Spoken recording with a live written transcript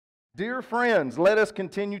Dear friends, let us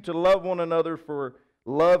continue to love one another, for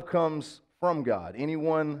love comes from God.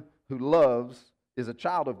 Anyone who loves is a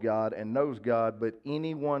child of God and knows God, but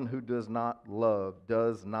anyone who does not love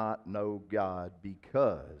does not know God,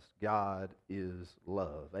 because God is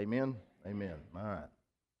love. Amen? Amen. All right.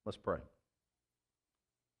 Let's pray.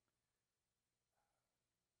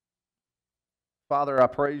 Father, I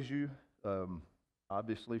praise you,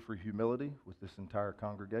 obviously, for humility with this entire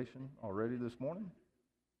congregation already this morning.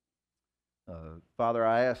 Father,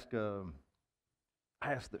 I ask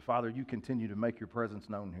that, Father, you continue to make your presence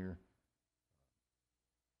known here.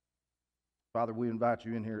 Father, we invite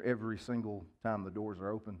you in here every single time the doors are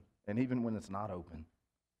open, and even when it's not open.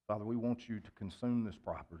 Father, we want you to consume this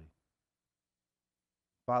property.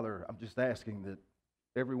 Father, I'm just asking that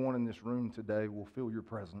everyone in this room today will feel your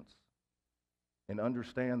presence and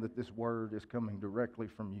understand that this word is coming directly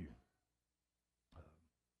from you.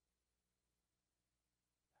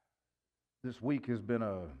 This week has been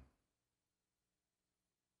a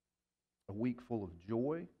week full of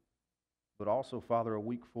joy, but also, Father, a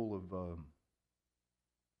week full of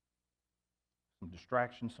some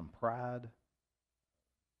distraction, some pride.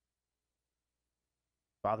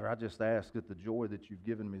 Father, I just ask that the joy that you've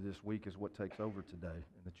given me this week is what takes over today,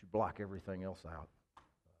 and that you block everything else out.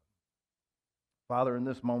 Father, in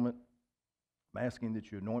this moment, I'm asking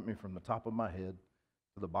that you anoint me from the top of my head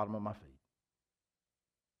to the bottom of my feet.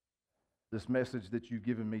 This message that you've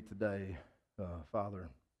given me today, Father,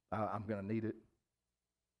 I'm going to need it.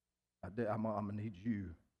 I'm going to need you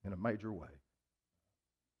in a major way.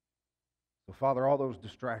 So, Father, all those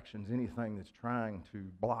distractions, anything that's trying to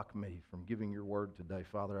block me from giving your word today,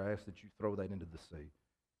 Father, I ask that you throw that into the sea.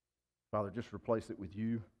 Father, just replace it with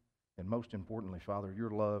you, and most importantly, Father,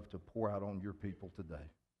 your love to pour out on your people today.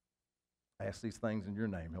 I ask these things in your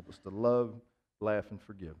name. Help us to love, laugh, and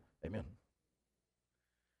forgive. Amen.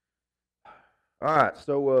 All right,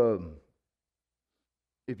 so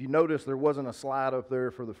if you notice, there wasn't a slide up there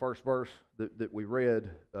for the first verse that we read.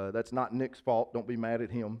 That's not Nick's fault. Don't be mad at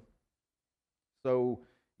him. So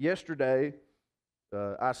yesterday,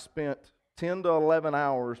 I spent 10 to 11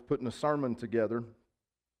 hours putting a sermon together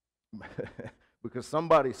because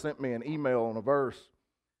somebody sent me an email on a verse,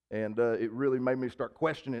 and it really made me start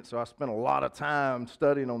questioning it, so I spent a lot of time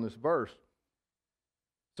studying on this verse.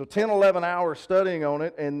 So 10, 11 hours studying on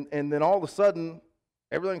it, and then all of a sudden,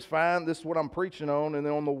 everything's fine. This is what I'm preaching on. And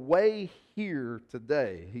then on the way here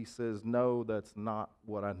today, he says, no, that's not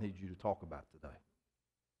what I need you to talk about today.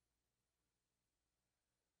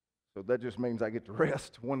 So that just means I get to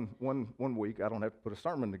rest one week. I don't have to put a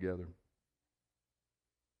sermon together.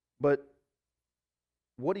 But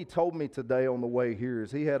what he told me today on the way here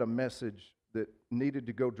is he had a message that needed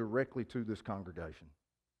to go directly to this congregation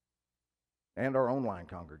and our online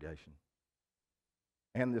congregation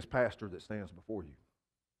and this pastor that stands before you.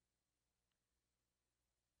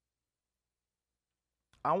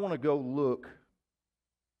 I want to go look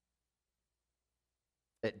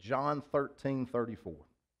at John 13:34.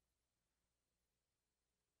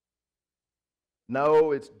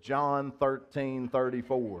 No, it's John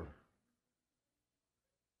 13:34.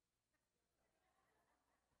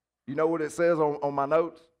 You know what it says on my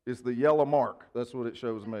notes? It's the yellow mark. That's what it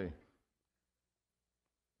shows me.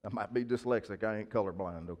 I might be dyslexic. I ain't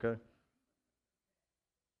colorblind, okay?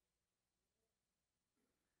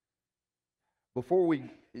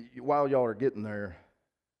 While y'all are getting there,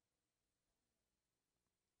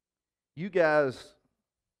 you guys,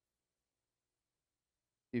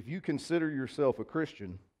 if you consider yourself a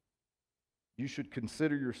Christian, you should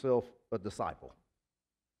consider yourself a disciple.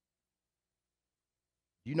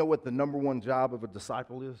 Do you know what the number one job of a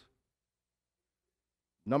disciple is?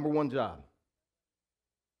 Number one job.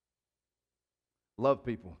 Love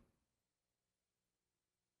people.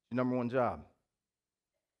 It's your number one job.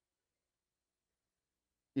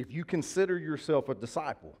 If you consider yourself a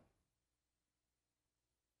disciple,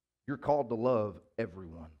 you're called to love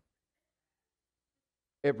everyone.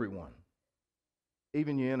 Everyone.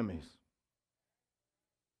 Even your enemies.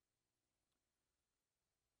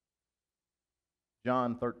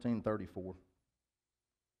 John 13:34.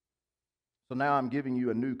 So now I'm giving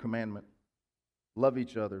you a new commandment. Love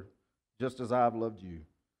each other, just as I've loved you.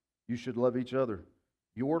 You should love each other.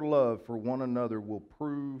 Your love for one another will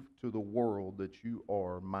prove to the world that you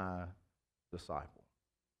are my disciple.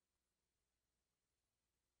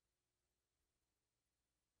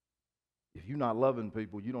 If you're not loving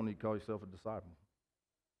people, you don't need to call yourself a disciple.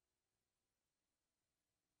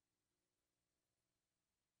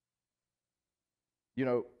 You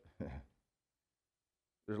know,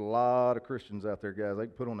 there's a lot of Christians out there, guys. They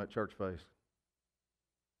can put on that church face.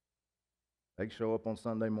 They can show up on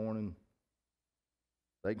Sunday morning.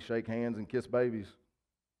 They can shake hands and kiss babies.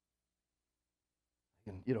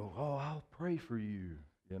 And, oh, I'll pray for you,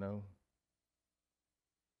 But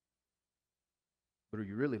are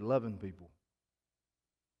you really loving people?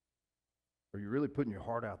 Are you really putting your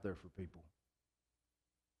heart out there for people?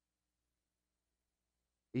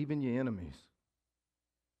 Even your enemies.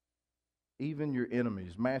 Even your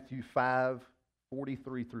enemies. Matthew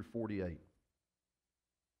 5:43 through 48.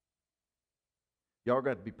 Y'all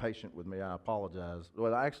got to be patient with me. I apologize.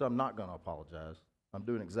 Well, actually, I'm not going to apologize. I'm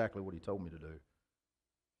doing exactly what he told me to do.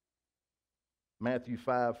 Matthew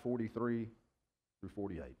 5:43 through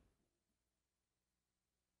 48.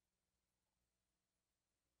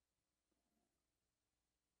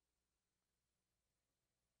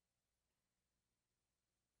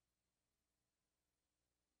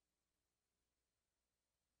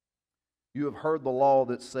 You have heard the law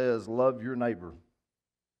that says, love your neighbor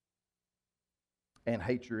and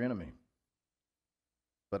hate your enemy.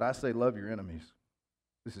 But I say, love your enemies.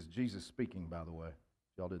 This is Jesus speaking, by the way.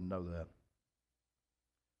 Y'all didn't know that.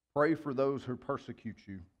 Pray for those who persecute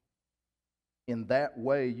you. In that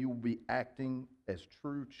way, you will be acting as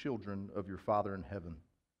true children of your Father in heaven.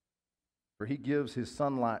 For he gives his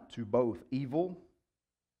sunlight to both evil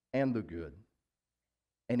and the good.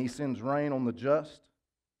 And he sends rain on the just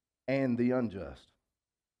and the unjust.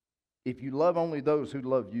 If you love only those who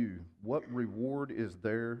love you, what reward is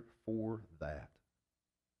there for that?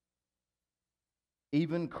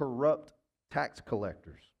 Even corrupt tax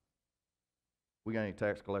collectors. We got any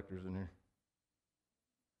tax collectors in here?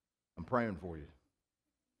 I'm praying for you.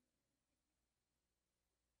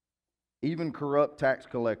 Even corrupt tax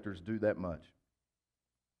collectors do that much.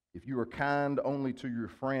 If you are kind only to your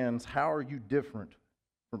friends, how are you different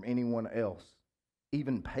from anyone else?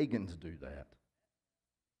 Even pagans do that.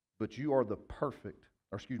 But you are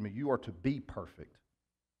you are to be perfect,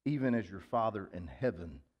 even as your Father in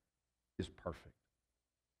heaven is perfect.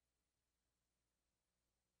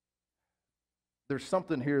 There's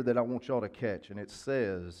something here that I want y'all to catch, and it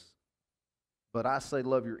says, but I say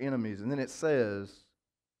love your enemies. And then it says,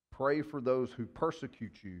 pray for those who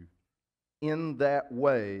persecute you. In that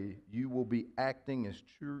way, you will be acting as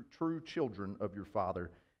true children of your Father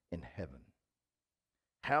in heaven.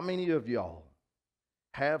 How many of y'all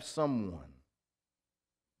have someone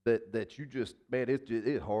that you just, man,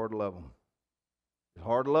 it's hard to love them? It's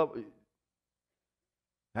hard to love.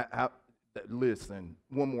 Listen,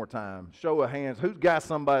 one more time. Show of hands. Who's got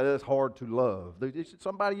somebody that's hard to love?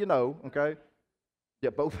 Somebody you know, okay?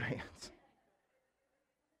 Yeah, both hands.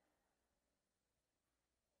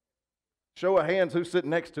 Show of hands who's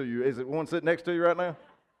sitting next to you. Is it one sitting next to you right now?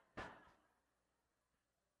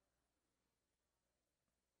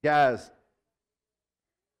 Guys,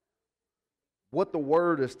 what the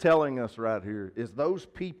Word is telling us right here is those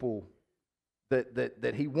people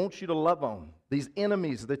that he wants you to love on, these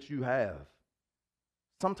enemies that you have,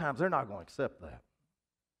 sometimes they're not going to accept that.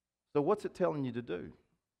 So what's it telling you to do?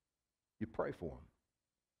 You pray for them.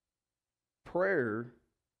 Prayer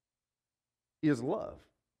is love.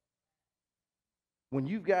 When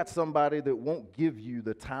you've got somebody that won't give you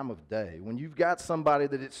the time of day, when you've got somebody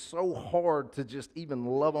that it's so hard to just even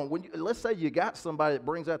love on, let's say you got somebody that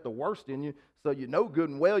brings out the worst in you, so you know good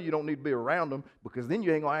and well you don't need to be around them, because then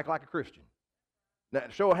you ain't going to act like a Christian. Now,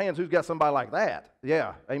 show of hands, who's got somebody like that?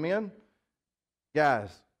 Yeah, amen? Guys,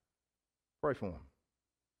 pray for them.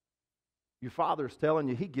 Your Father's telling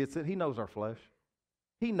you, he gets it. He knows our flesh.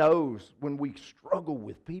 He knows when we struggle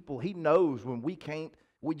with people. He knows when we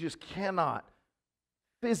just cannot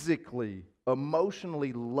physically,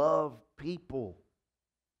 emotionally love people.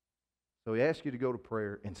 So he asks you to go to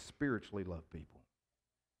prayer and spiritually love people.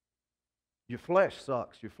 Your flesh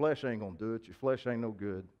sucks. Your flesh ain't going to do it. Your flesh ain't no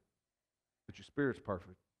good. But your spirit's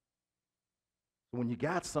perfect. So when you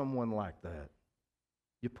got someone like that,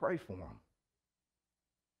 you pray for them.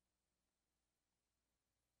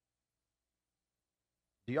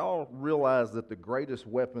 Do y'all realize that the greatest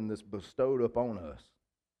weapon that's bestowed upon us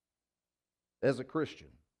as a Christian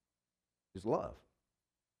is love?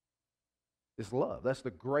 It's love. That's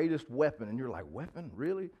the greatest weapon. And you're like, weapon?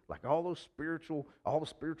 Really? Like all the spiritual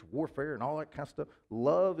warfare and all that kind of stuff?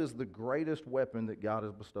 Love is the greatest weapon that God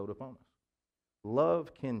has bestowed upon us.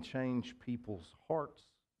 Love can change people's hearts,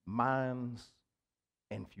 minds,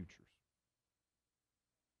 and futures.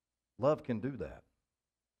 Love can do that.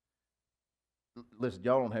 Listen,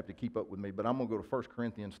 y'all don't have to keep up with me, but I'm going to go to 1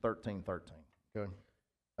 Corinthians 13:13. Okay?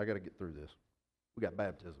 I got to get through this. We got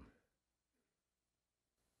baptism.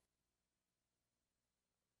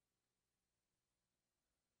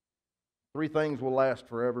 Three things will last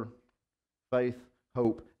forever: faith,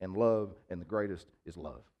 hope, and love, and the greatest is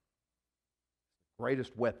love.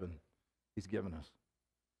 Greatest weapon He's given us.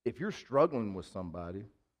 If you're struggling with somebody,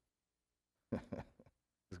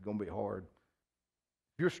 it's going to be hard.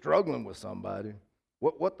 If you're struggling with somebody,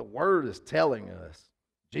 what the Word is telling us,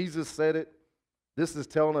 Jesus said it. This is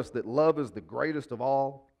telling us that love is the greatest of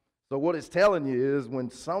all. So what it's telling you is when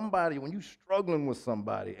you're struggling with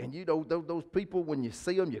somebody, and you know those people, when you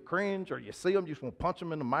see them, you cringe, or you see them, you just want to punch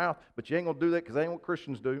them in the mouth, but you ain't going to do that because that ain't what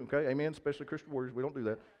Christians do, okay? Amen? Especially Christian warriors, we don't do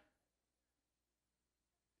that.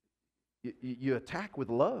 You attack with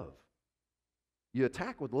love. You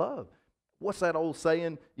attack with love. What's that old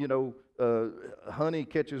saying? You know, honey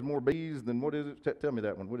catches more bees than what is it? Tell me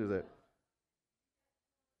that one. What is that?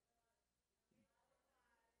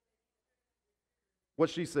 What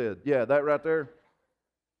she said. Yeah, that right there.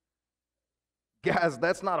 Guys,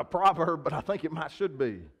 that's not a proverb, but I think it might should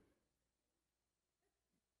be.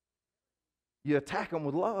 You attack them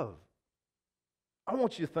with love. I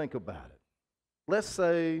want you to think about it. Let's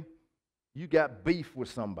say you got beef with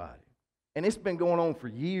somebody, and it's been going on for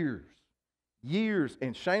years,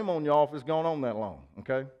 and shame on y'all if it's gone on that long,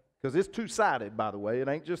 okay? Because it's two-sided, by the way. It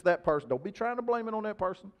ain't just that person. Don't be trying to blame it on that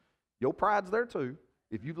person. Your pride's there too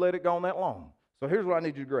if you've let it go on that long. So here's what I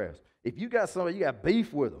need you to grasp. If you got somebody, you got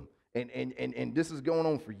beef with them, and this is going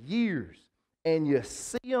on for years, and you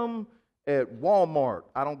see them at Walmart.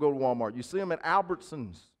 I don't go to Walmart. You see them at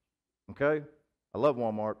Albertsons, okay? I love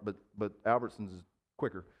Walmart, but Albertsons is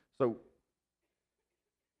quicker. So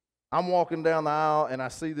I'm walking down the aisle, and I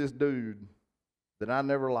see this dude that I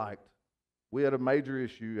never liked. We had a major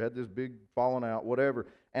issue, had this big falling out, whatever,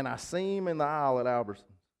 and I see him in the aisle at Albertsons.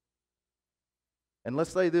 And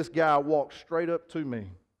let's say this guy walks straight up to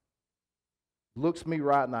me, looks me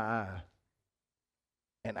right in the eye,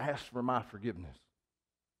 and asks for my forgiveness.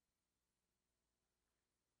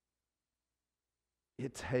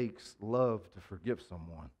 It takes love to forgive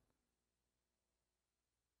someone.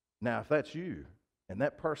 Now, if that's you, and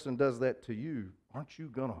that person does that to you, aren't you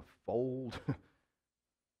going to fold?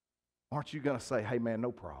 Aren't you going to say, hey, man,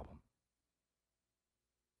 no problem?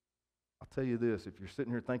 I'll tell you this, if you're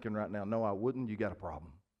sitting here thinking right now, no, I wouldn't, you got a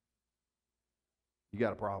problem. You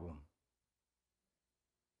got a problem.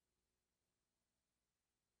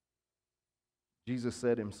 Jesus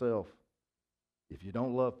said himself, if you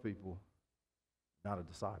don't love people, you're not a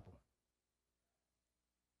disciple.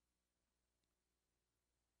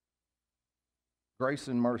 Grace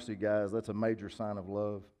and mercy, guys, that's a major sign of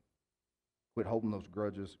love. Quit holding those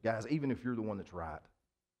grudges. Guys, even if you're the one that's right.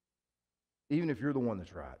 Even if you're the one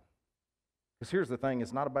that's right. Because here's the thing,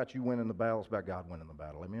 it's not about you winning the battle, it's about God winning the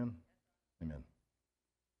battle. Amen? Amen.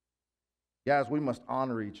 Guys, we must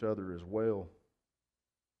honor each other as well.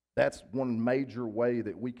 That's one major way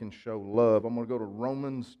that we can show love. I'm going to go to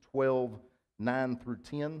Romans 12, 9 through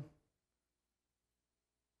 10.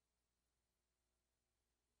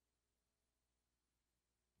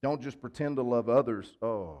 Don't just pretend to love others.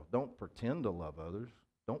 Oh, don't pretend to love others.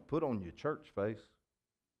 Don't put on your church face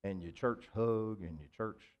and your church hug and your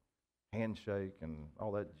church handshake and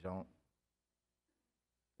all that junk.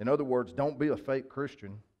 In other words, don't be a fake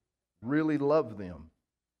Christian. Really love them.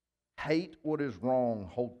 Hate what is wrong.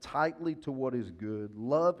 Hold tightly to what is good.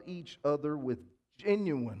 Love each other with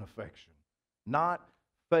genuine affection, not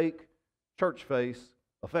fake church face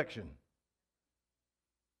affection.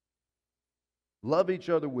 Love each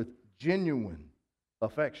other with genuine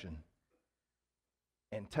affection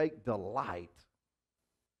and take delight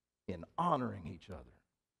in honoring each other.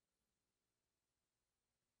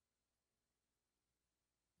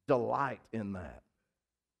 Delight in that.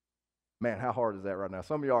 Man, how hard is that right now?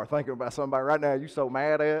 Some of y'all are thinking about somebody right now you're so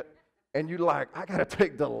mad at, and you're like, I got to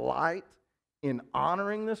take delight in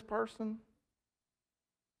honoring this person.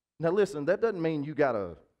 Now listen, that doesn't mean you got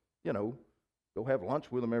to, go have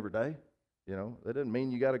lunch with them every day. That doesn't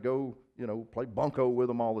mean you got to go, play bunco with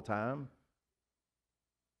them all the time.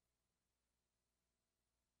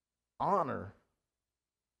 Honor,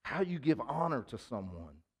 how you give honor to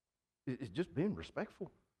someone, is just being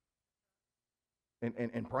respectful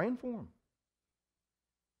and praying for them.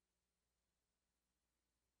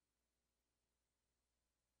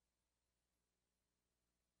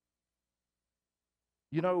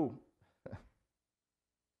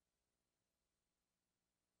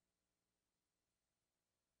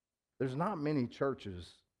 There's not many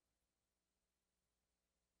churches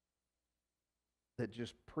that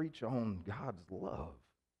just preach on God's love.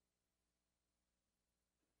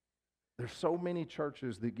 There's so many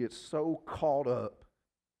churches that get so caught up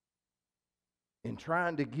in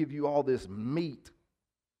trying to give you all this meat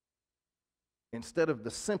instead of the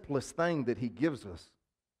simplest thing that he gives us.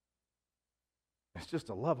 It's just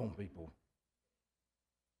to love on people.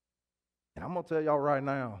 And I'm going to tell y'all right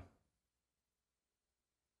now,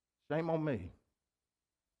 shame on me.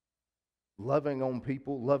 Loving on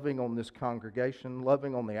people, loving on this congregation,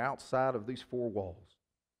 loving on the outside of these four walls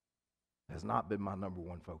has not been my number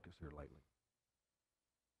one focus here lately.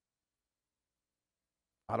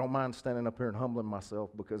 I don't mind standing up here and humbling myself,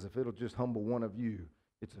 because if it'll just humble one of you,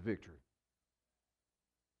 it's a victory.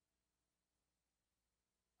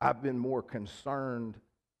 I've been more concerned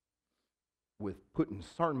with putting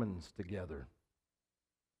sermons together,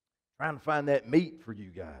 trying to find that meat for you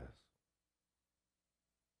guys.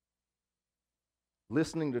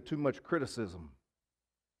 Listening to too much criticism,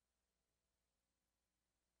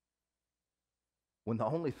 when the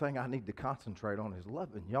only thing I need to concentrate on is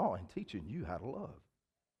loving y'all and teaching you how to love.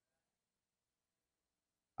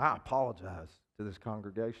 I apologize to this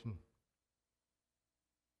congregation.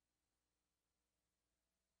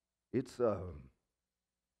 It's, the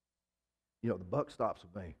buck stops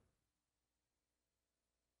with me.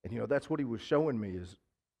 And, that's what he was showing me is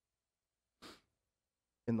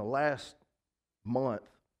in the last month,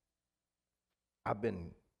 I've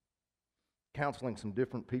been counseling some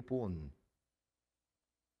different people, and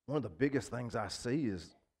one of the biggest things I see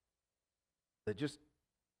is they just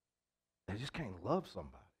can't love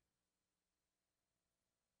somebody.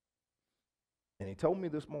 And he told me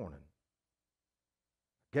this morning,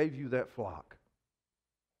 I gave you that flock.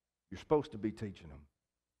 You're supposed to be teaching them.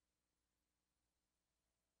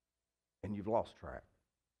 And you've lost track.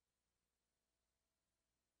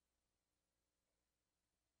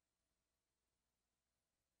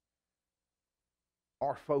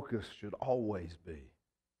 Our focus should always be,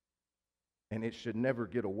 and it should never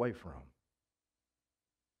get away from,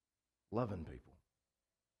 loving people.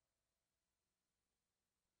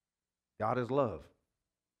 God is love.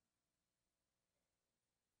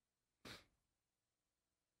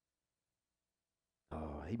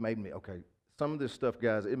 He made me, okay, some of this stuff,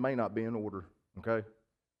 guys, it may not be in order, okay?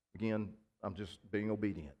 Again, I'm just being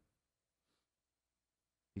obedient.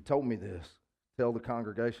 He told me this, tell the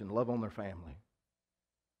congregation, love on their family.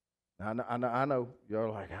 I know, you're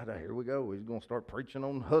like, here we go. He's going to start preaching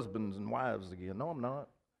on husbands and wives again. No, I'm not.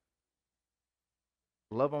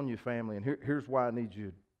 Love on your family, and here's why I need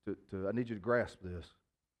you I need you to grasp this.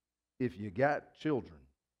 If you got children,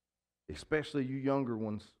 especially you younger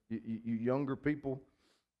ones, you younger people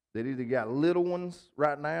that either got little ones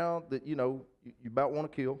right now that, you about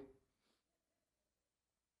want to kill,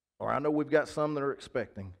 or I know we've got some that are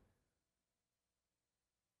expecting,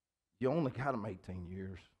 you only got them 18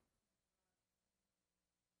 years.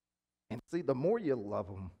 And see, the more you love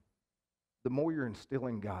them, the more you're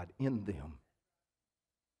instilling God in them.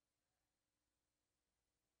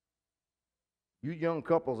 You young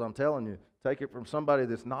couples, I'm telling you, take it from somebody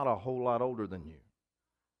that's not a whole lot older than you.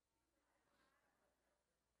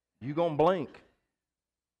 You're going to blink,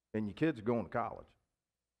 and your kids are going to college.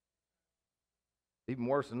 Even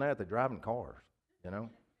worse than that, they're driving cars,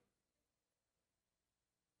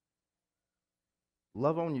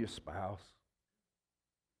 Love on your spouse.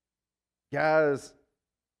 Guys,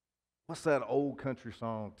 what's that old country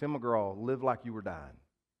song? Tim McGraw, Live Like You Were Dying.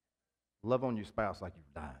 Love on your spouse like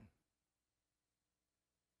you're dying.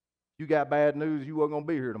 You got bad news, you wasn't going to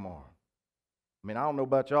be here tomorrow. I mean, I don't know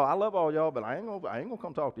about y'all. I love all y'all, but I ain't gonna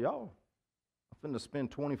come talk to y'all. I'm finna spend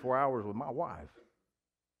 24 hours with my wife.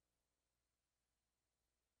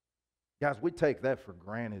 Guys, we take that for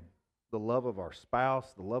granted. The love of our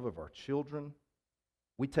spouse, the love of our children.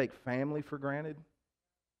 We take family for granted.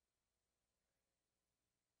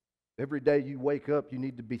 Every day you wake up, you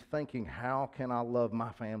need to be thinking, how can I love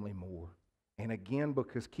my family more? And again,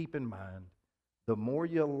 because keep in mind, the more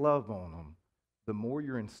you love on them, the more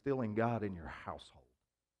you're instilling God in your household.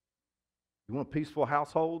 You want a peaceful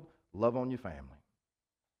household? Love on your family.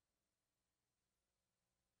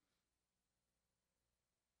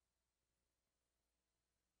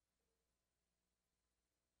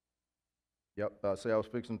 Yep, see, I was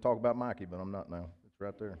fixing to talk about Mikey, but I'm not now. It's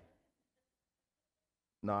right there.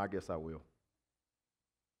 No, I guess I will.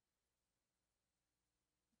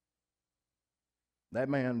 That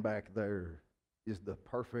man back there is the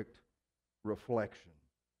perfect reflection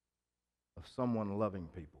of someone loving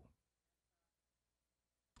people.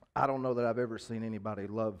 I don't know that I've ever seen anybody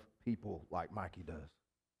love people like Mikey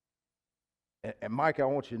does. And Mike, I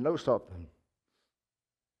want you to know something.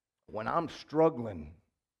 When I'm struggling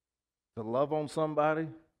to love on somebody,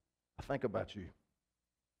 I think about you.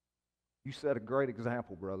 You set a great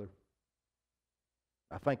example, brother.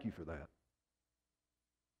 I thank you for that.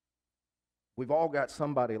 We've all got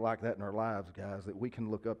somebody like that in our lives, guys, that we can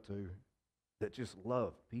look up to that just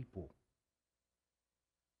love people.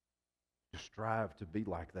 Just strive to be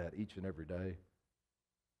like that each and every day.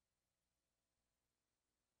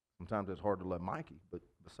 Sometimes it's hard to love Mikey, but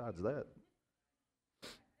besides that.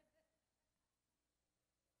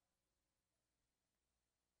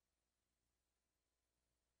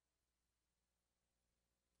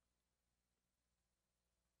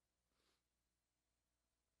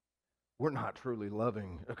 We're not truly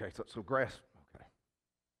loving. Okay, so grasp. Okay.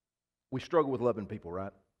 We struggle with loving people,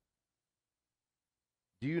 right?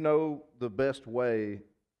 Do you know the best way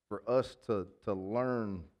for us to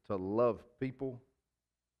learn to love people?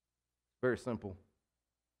 Very simple.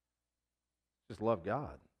 Just love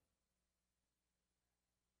God.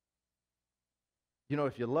 You know,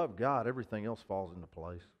 if you love God, everything else falls into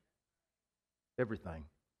place. Everything.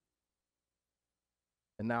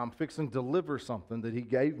 And now I'm fixing to deliver something that he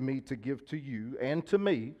gave me to give to you and to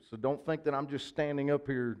me. So don't think that I'm just standing up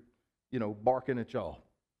here, barking at y'all.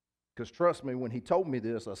 Because trust me, when he told me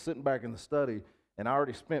this, I was sitting back in the study, and I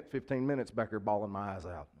already spent 15 minutes back here bawling my eyes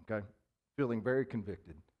out, okay? Feeling very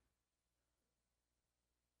convicted.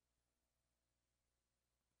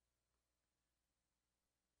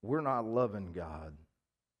 We're not loving God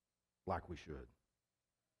like we should.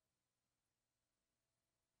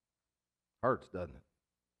 Hurts, doesn't it?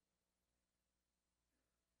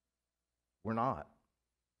 We're not.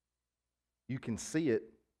 You can see it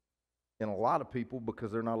in a lot of people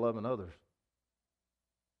because they're not loving others.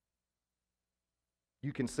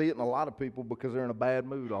 You can see it in a lot of people because they're in a bad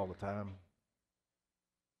mood all the time.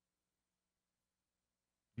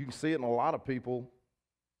 You can see it in a lot of people.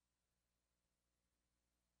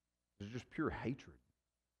 There's just pure hatred.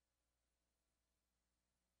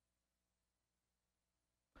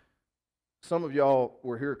 Some of y'all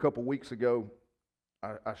were here a couple weeks ago.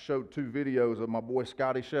 I showed 2 videos of my boy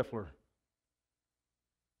Scotty Scheffler.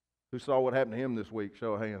 Who saw what happened to him this week?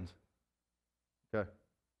 Show of hands. Okay.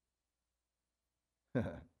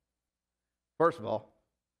 First of all,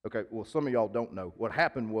 okay, well, some of y'all don't know. What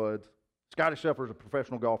happened was, Scotty Scheffler is a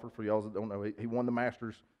professional golfer, for y'all that don't know. He won the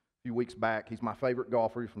Masters a few weeks back. He's my favorite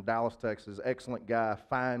golfer. He's from Dallas, Texas. Excellent guy,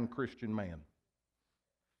 fine Christian man.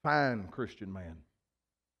 Fine Christian man.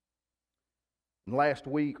 And last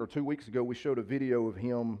week or 2 weeks ago, we showed a video of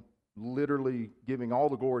him literally giving all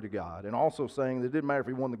the glory to God and also saying that it didn't matter if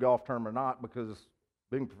he won the golf tournament or not because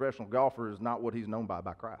being a professional golfer is not what he's known by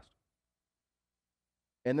Christ.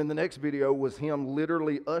 And then the next video was him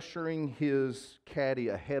literally ushering his caddy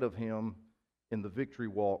ahead of him in the victory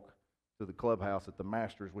walk to the clubhouse at the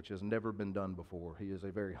Masters, which has never been done before. He is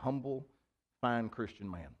a very humble, fine Christian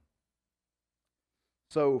man.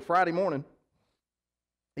 So Friday morning,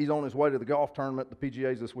 he's on his way to the golf tournament. The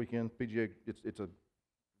PGA's this weekend. PGA, it's a,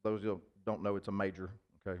 those who don't know, it's a major.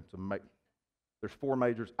 Okay, there's 4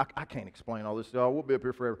 majors. I can't explain all this, y'all. We'll be up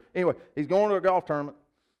here forever. Anyway, he's going to a golf tournament,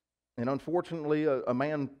 and unfortunately, a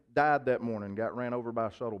man died that morning, got ran over by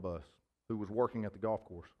a shuttle bus who was working at the golf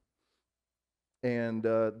course. And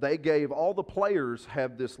they gave, all the players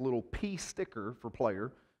have this little P sticker for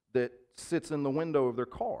player that sits in the window of their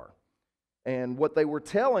car. And what they were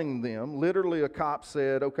telling them, literally a cop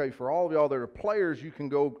said, okay, for all of y'all that are players, you can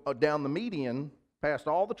go down the median, past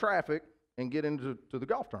all the traffic, and get into the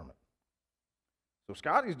golf tournament. So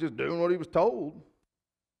Scotty's just doing what he was told.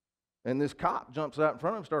 And this cop jumps out in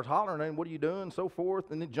front of him, starts hollering at him, what are you doing, so forth.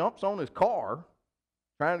 And then jumps on his car,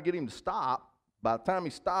 trying to get him to stop. By the time he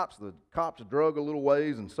stops, the cop's drug a little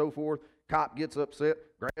ways and so forth. Cop gets upset,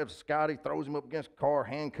 grabs Scotty, throws him up against the car,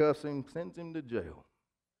 handcuffs him, sends him to jail.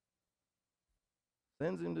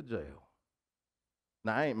 Sends him to jail.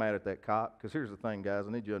 Now, I ain't mad at that cop, because here's the thing, guys.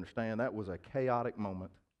 I need you to understand that was a chaotic moment.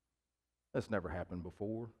 That's never happened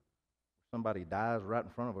before. Somebody dies right in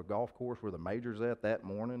front of a golf course where the major's at that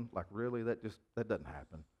morning. Like, really? That doesn't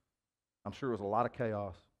happen. I'm sure it was a lot of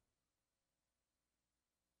chaos.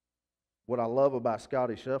 What I love about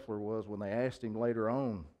Scotty Scheffler was when they asked him later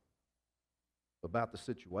on about the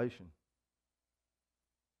situation,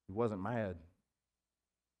 he wasn't mad.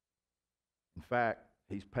 In fact,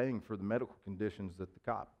 he's paying for the medical conditions that the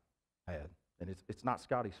cop had. And it's not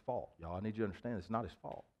Scotty's fault, y'all. I need you to understand it's not his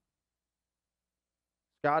fault.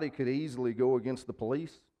 Scotty could easily go against the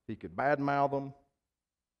police. He could badmouth them.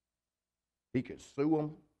 He could sue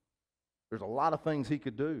them. There's a lot of things he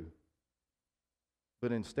could do.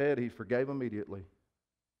 But instead, he forgave immediately.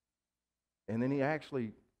 And then he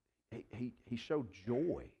actually, he showed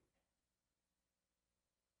joy.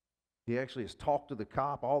 He actually has talked to the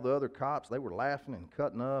cop, all the other cops. They were laughing and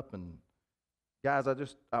cutting up. And guys,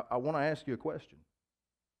 I want to ask you a question.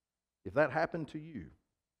 If that happened to you,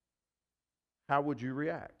 how would you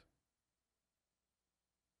react?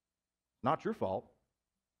 Not your fault.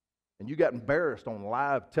 and you got embarrassed on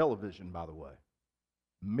live television, by the way,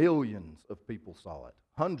 millions of people saw it,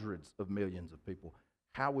 hundreds of millions of people,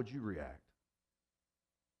 how would you react?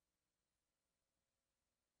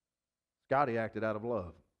 Scotty acted out of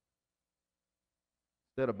love.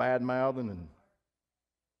 Instead of bad-mouthing and,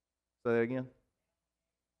 say that again?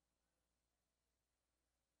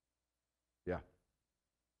 Yeah.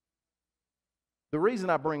 The reason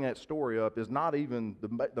I bring that story up is not even,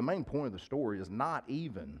 the main point of the story is not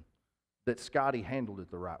even that Scotty handled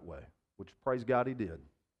it the right way, which praise God he did,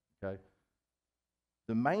 okay?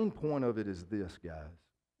 The main point of it is this, guys.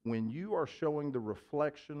 When you are showing the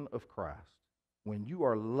reflection of Christ, when you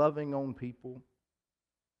are loving on people,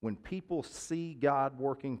 when people see God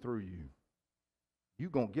working through you,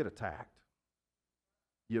 you're going to get attacked.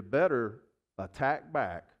 You better attack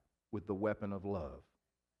back with the weapon of love.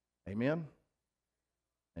 Amen?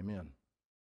 Amen.